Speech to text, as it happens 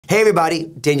Hey everybody,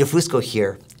 Daniel Fusco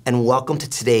here, and welcome to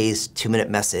today's 2-minute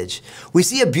message. We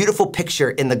see a beautiful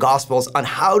picture in the Gospels on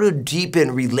how to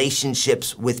deepen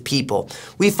relationships with people.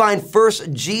 We find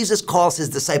first Jesus calls his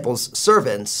disciples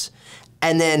servants,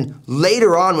 and then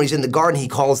later on when he's in the garden he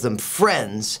calls them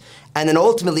friends, and then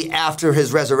ultimately after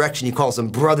his resurrection he calls them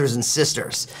brothers and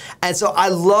sisters. And so I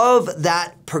love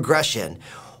that progression.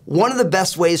 One of the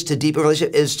best ways to deepen a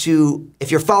relationship is to,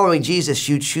 if you're following Jesus,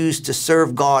 you choose to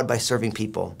serve God by serving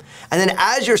people. And then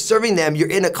as you're serving them, you're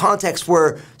in a context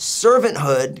where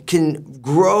servanthood can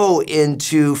grow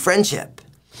into friendship.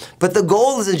 But the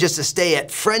goal isn't just to stay at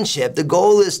friendship. The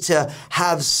goal is to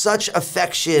have such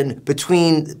affection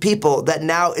between people that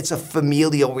now it's a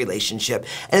familial relationship.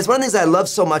 And it's one of the things I love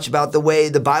so much about the way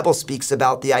the Bible speaks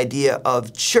about the idea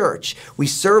of church. We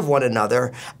serve one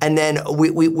another, and then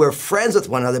we're friends with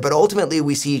one another, but ultimately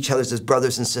we see each other as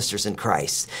brothers and sisters in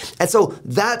Christ. And so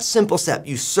that simple step,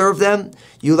 you serve them,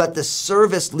 you let the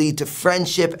service lead to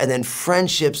friendship, and then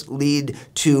friendships lead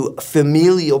to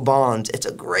familial bonds. It's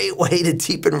a great way to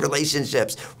deepen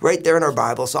relationships right there in our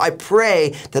Bible. So I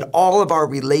pray that all of our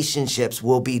relationships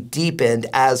will be deepened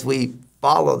as we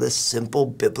follow this simple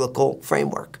biblical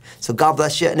framework. So God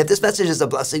bless you. And if this message is a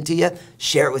blessing to you,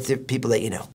 share it with the people that you know.